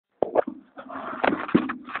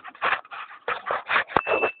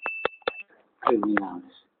criminals,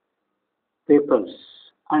 peoples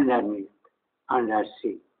underneath,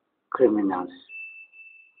 undersea criminals,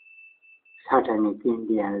 satanic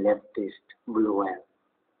Indian leftist blue whale,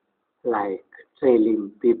 like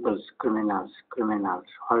trailing people's criminals,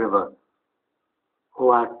 however, who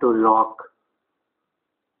are to lock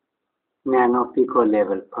nanopico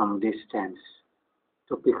level from distance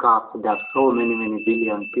to pick up the so many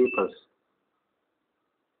billion people's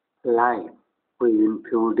life. Within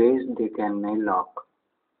few days they can lock,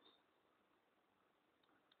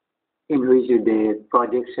 in which they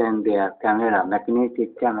projection their camera, magnetic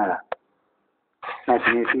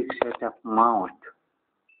setup mount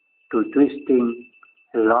to twisting,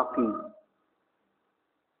 locking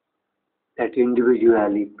that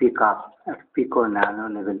individually pick up at pico nano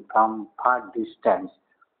level from far distance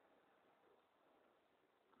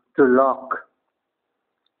to lock,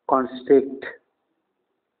 constrict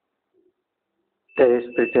the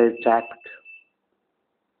respiratory tract,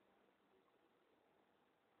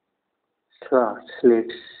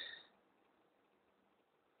 slits,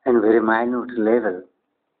 and very minute level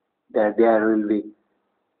that there will be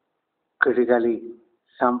critically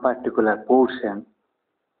some particular portion.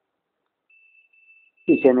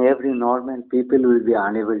 Each and every normal people will be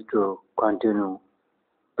unable to continue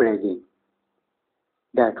breathing.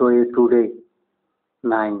 That way today,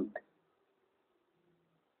 9th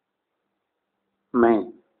May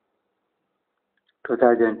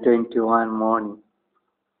 2021 morning,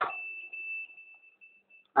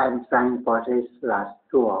 I am trying for this last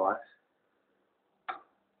 2 hours,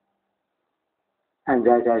 and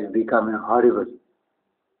that has become horrible.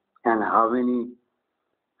 And how many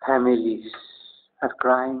families are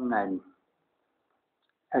crying, and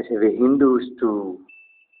as a Hindus to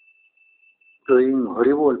doing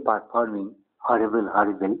horrible, performing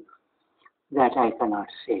horrible, that I cannot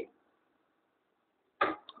say.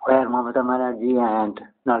 Where Mamata Banerjee and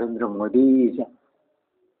Narendra Modi is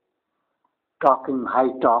talking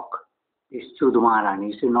high talk, is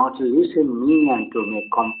Chudmaran. He should not listen me and to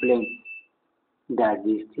make complaint that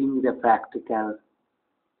these things are practical.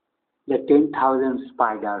 The 10,000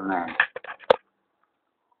 Spider-Man,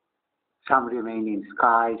 some remain in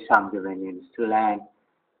sky, some remain in land,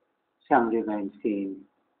 some remain in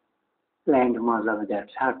land, मतलब that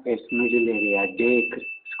surface, middle area, deck,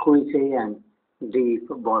 squeeze and deep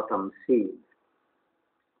bottom sea,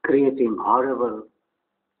 creating horrible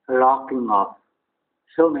locking of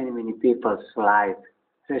so many people's life,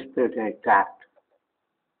 respiratory tract,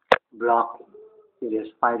 blocking the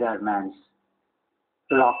Spider-Man's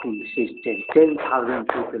locking system, 10,000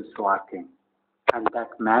 people working. And that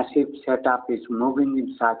massive setup is moving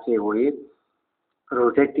in such a way,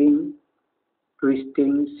 rotating,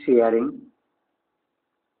 twisting, shearing,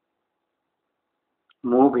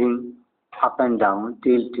 moving up and down,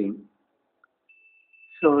 tilting.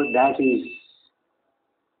 So that is,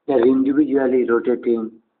 they're individually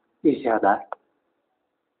rotating each other.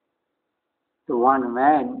 The one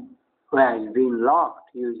man who has been locked,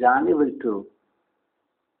 he is unable to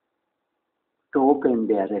open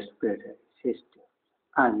their respiratory system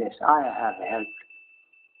unless I have helped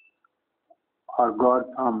or God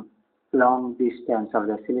from long distance of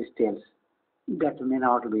the celestials. That may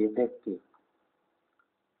not be effective.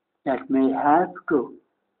 That may have to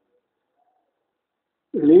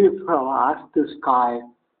live from earth to sky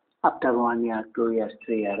after 1 year, 2 years,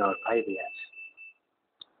 3 years, or 5 years.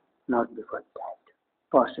 Not before that,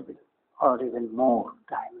 possibly, or even more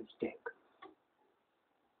time will take.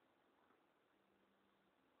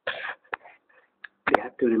 They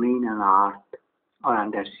have to remain on earth or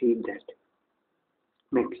under sea, that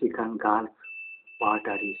Mexican Gulf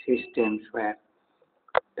watery systems where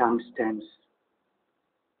tungstens,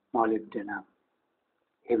 molybdenum,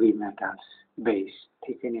 heavy metals, base,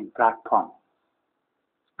 thickening platform.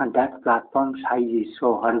 And that platform size is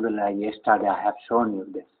so horrible. Yesterday I have shown you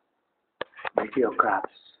this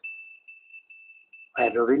videographs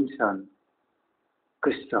where Robinson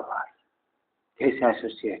Christopher, his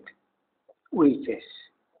associate, witches,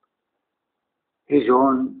 his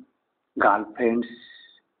own girlfriends,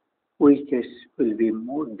 witches will be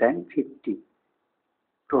more than 50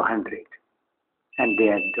 to 100. And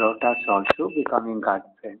their daughters also becoming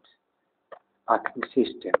girlfriends. Fucking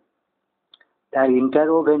system. The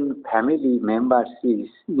interwoven family members is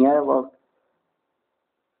near about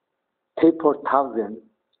 3,000-4,000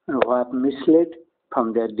 who have misled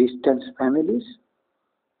from their distant families,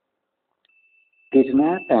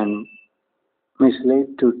 kidnap and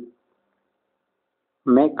misled to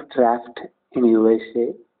make draft in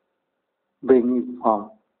USA, bringing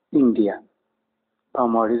from India,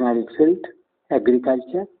 from ordinary field,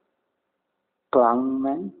 agriculture,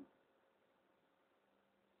 plowman,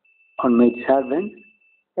 on maid servants,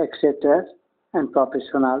 etc., and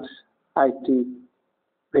professionals, IT,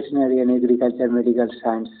 veterinary and agriculture, medical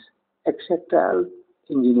science, etc.,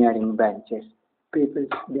 engineering branches. People,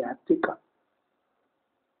 they have become.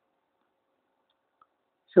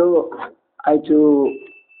 So I to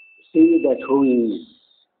see that who is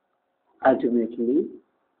ultimately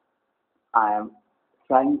I am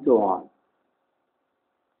trying to earn.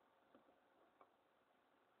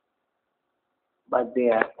 But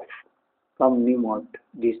their from remote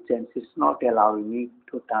distance is not allowing me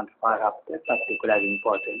to transfer up the particular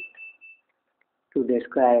important to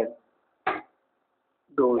describe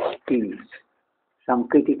those things. Some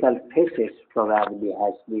critical phases probably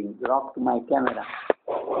has been rocked my camera.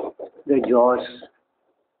 The jaws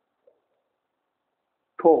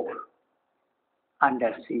 4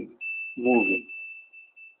 undersea moving.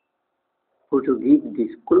 Who to give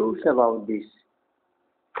these clues about this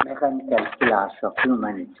mechanical class of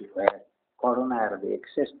humanity where corona or the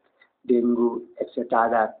excess dengue, etc.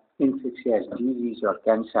 other infectious disease or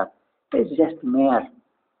cancer is just mere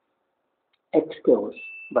excuse,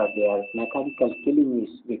 but their mechanical killing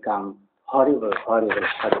is become horrible, horrible,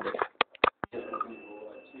 horrible.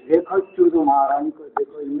 देखो चूरू महारानी को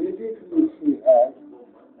देखो immediately she had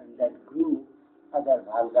and that grew other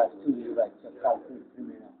bhalgas to live at the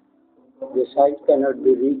The site cannot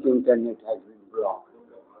be reached, internet has been blocked.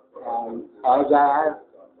 And as I have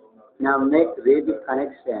now make ready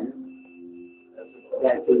connection,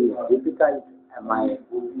 that is difficult. My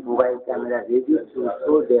mobile camera ready to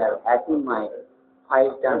show they are hacking my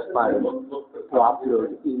file transfer to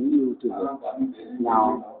upload in YouTube.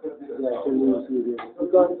 Now they are to use YouTube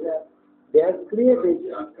because they have created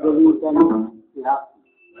the internet. Yeah.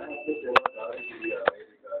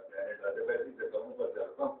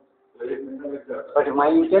 But my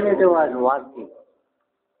internet was working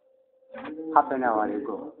half an hour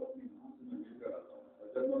ago.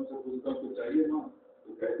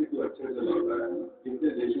 कैसे तो अच्छे से लौटा है कितने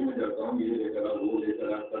देशों में जाता हूँ ये लेकर आ वो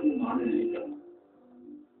लेकर आ कभी माने नहीं करना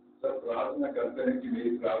सब प्रार्थना करते हैं कि मेरी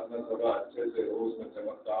प्रार्थना सभा अच्छे से हो उसमें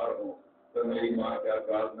चमत्कार हो तो मेरी माँ क्या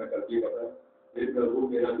प्रार्थना करती पता हे प्रभु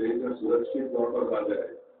मेरा बेटा सुरक्षित वापस आ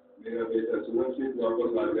जाए मेरा बेटा सुरक्षित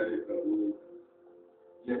वापस आ जाए प्रभु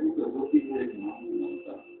यही तो होती है एक माँ की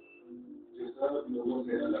ममता जो सब लोगों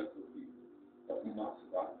से अलग होती है अपनी माँ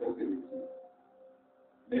से बात करके देखी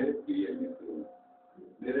मेरे प्रिय मित्रों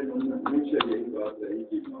मेरे मन में हमेशा यही बात रही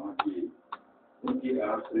कि माँ की उनकी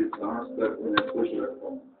आखिरी सांस तक उन्हें खुश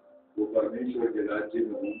रखूं वो परमेश्वर के राज्य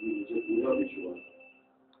में होंगी मुझे पूरा विश्वास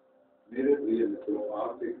मेरे प्रिय मित्रों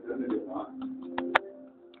आप एक धन्य जो माँ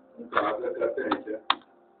उनका आदर करते हैं क्या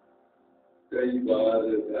कई बार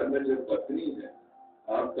घर में जो पत्नी है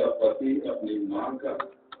आपका पति अपनी माँ का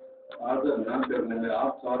आदर न करने में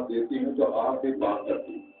आप साथ देती हूँ तो आप भी बात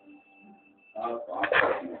करती आप बात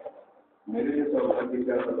करती मेरे लिए सौभाग्य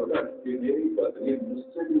क्या पता कि मेरी पत्नी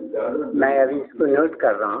मुझसे भी ज्यादा मैं अभी इसको नोट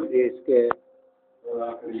कर रहा हूँ इसके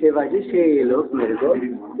शिवाजी से ये लोग मेरे को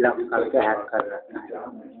लॉक करके हैक कर रखा है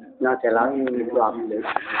not allowing me to upload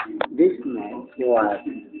this man you are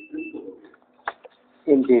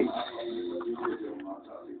in this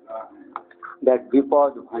that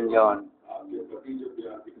विपद भंजन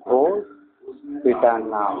Ghosh return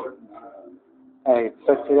now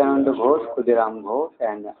Satchidananda Ghosh, Khudiram Ghosh,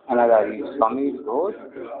 and another is Samir Ghosh,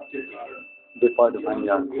 Dipad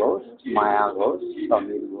Bhanjan Ghosh, Maya Ghosh,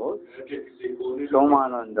 Samir Ghosh,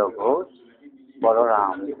 Somananda Ghosh,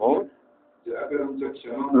 Balaram Ghosh,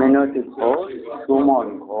 Minoti Ghosh,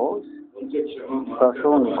 Suman Ghosh,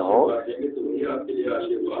 Prasun Ghosh,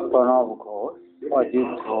 Pranav Ghosh, Ajit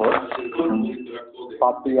Ghosh,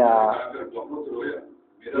 Papia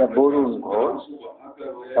Borun Ghosh,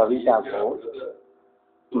 Savita Ghosh,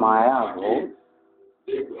 Maya Ghosh,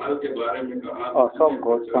 Ashok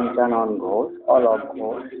Ghosh, Kanchanan Ghosh, Alok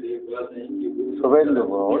Ghosh, Subhendu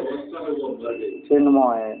Ghosh,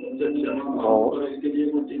 Chinmoy Ghosh,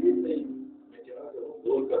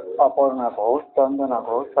 Aparna Ghosh, Chandana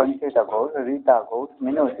Ghosh, Sanchita Ghosh, Rita Ghosh,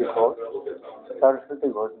 Minoti Ghosh, Saraswati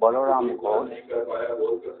Ghosh, Balaram Ghosh,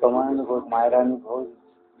 Somananda Ghosh, Mayrani Ghosh,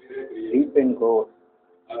 Deepen Ghosh,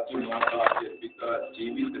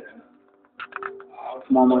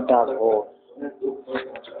 Mamata Ghosh.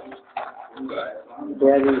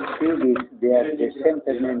 There is three there is the same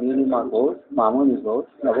person Nilima Ghosh, Mamuni Ghosh,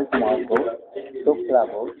 Navakumar Ghosh, Shukla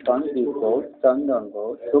Ghosh, Sandeep Ghosh, Chandan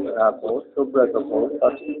Ghosh, Shukla Ghosh, Subrata Ghosh,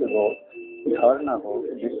 Ashwini Ghosh, Dharna Ghosh,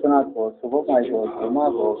 Vishwanath Ghosh, Subhamai Ghosh, Ruma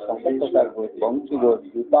Ghosh, Sankar Ghosh, Vamsi Ghosh,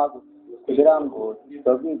 Deepa Ghosh, Khudiram Ghosh,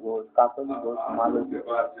 Ravi Ghosh, Kakali Ghosh, Malati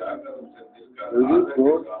Ghosh, Rudit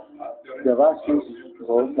Ghosh, Devashish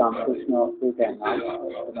Lord Ramakrishna is announced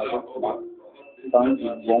son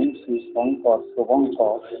Vamsi Shankar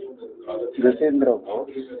Shubhankar Jitendra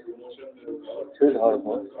Ghosh Sridhar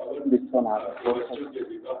Ghosh Vishwanath Ghosh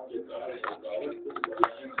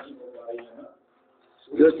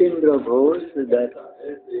Jitendra Ghosh, that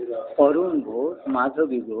Arun Ghosh,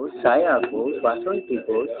 Madhavi Ghosh, Saya Ghosh, Vasanti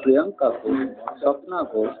Ghosh, Priyanka Ghosh,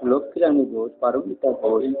 Sapna Ghosh, Lokirani Ghosh, Paramita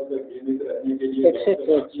Ghosh,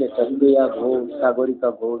 etc. etc. Priya Ghosh,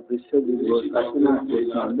 Sagarika Ghosh, Vishwajit Ghosh, Kasinath Ghosh,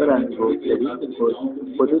 Nandarani Ghosh, Ravindra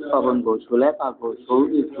Ghosh, Pudit Pavan Ghosh, Sulaipa Ghosh,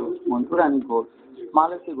 Saurabh Ghosh, Manthurani Ghosh,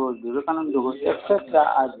 Malati Ghosh, Vivekananda Ghosh, etc.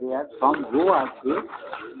 are there from who are they?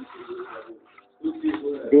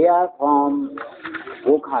 They are from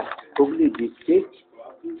Goghat, Hooghly district.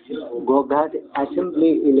 Goghat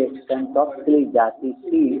Assembly election, top 3 Jati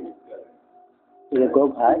seat is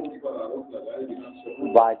Goghat,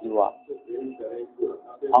 बाजुआ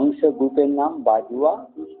अंश ग्रुपेर नाम बाजुआ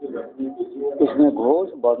इसमें घोष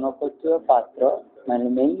वर्णपत्र पात्र मैंने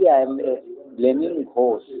mainly I am blaming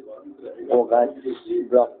Ghosh Goghat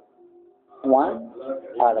block 1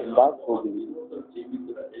 Arambagh Hooghly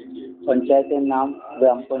panchayat नाम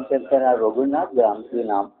ग्राम पंचायत का नाम रघुनाथ ग्राम के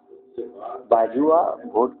नाम बाजुआ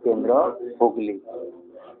वोट केंद्र Hooghly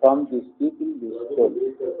from district in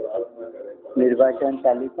district निर्वाचन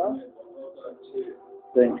तालिका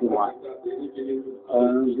 21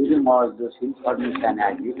 giving all this information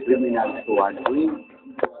as the criminals who are doing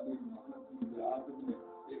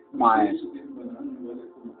my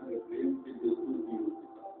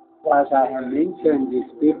as I have mentioned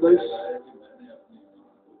these peoples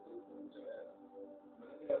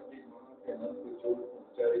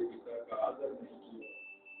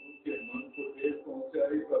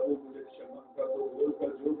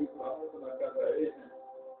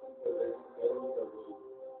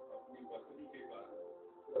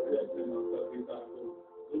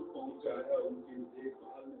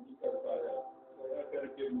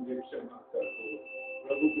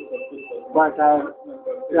what I am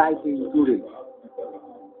writing today.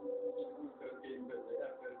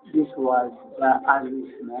 This was the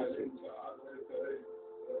earliest message.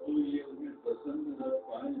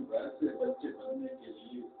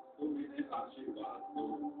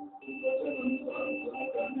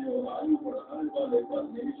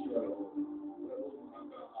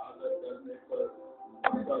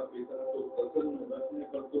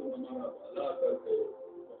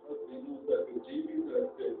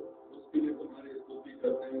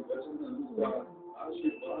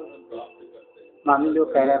 मामी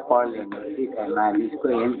लोग कह रहे हैं पढ़ लेंगे ठीक है मैं इसको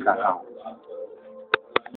एंड कर रहा हूँ